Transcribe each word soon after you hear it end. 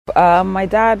My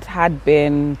dad had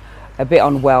been a bit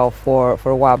unwell for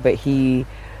a while, but he'd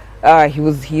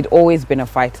always been a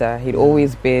fighter. He'd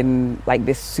always been like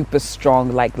this super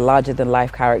strong, like larger than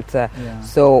life character. Yeah.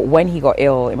 So when he got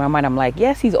ill, in my mind, I'm like,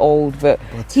 yes, he's old, but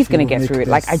he's going to get through it.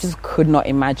 Like, I just could not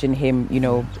imagine him,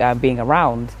 being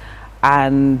around.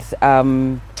 And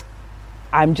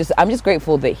I'm just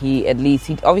grateful that he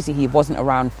obviously he wasn't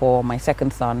around for my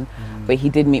second son, but he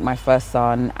did meet my first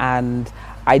son, and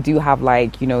I do have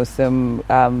some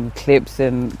clips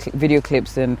and video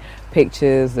clips and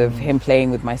pictures of him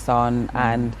playing with my son,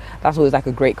 and that's always like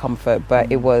a great comfort.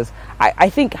 But it was, I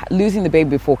think losing the baby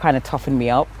before kind of toughened me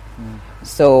up.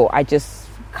 So I just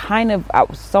kind of,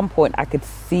 at some point I could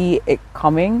see it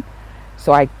coming.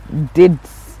 So I did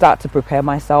start to prepare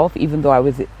myself, even though I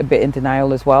was a bit in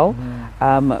denial as well.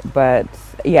 But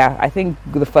yeah, I think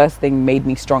the first thing made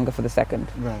me stronger for the second.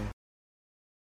 Right.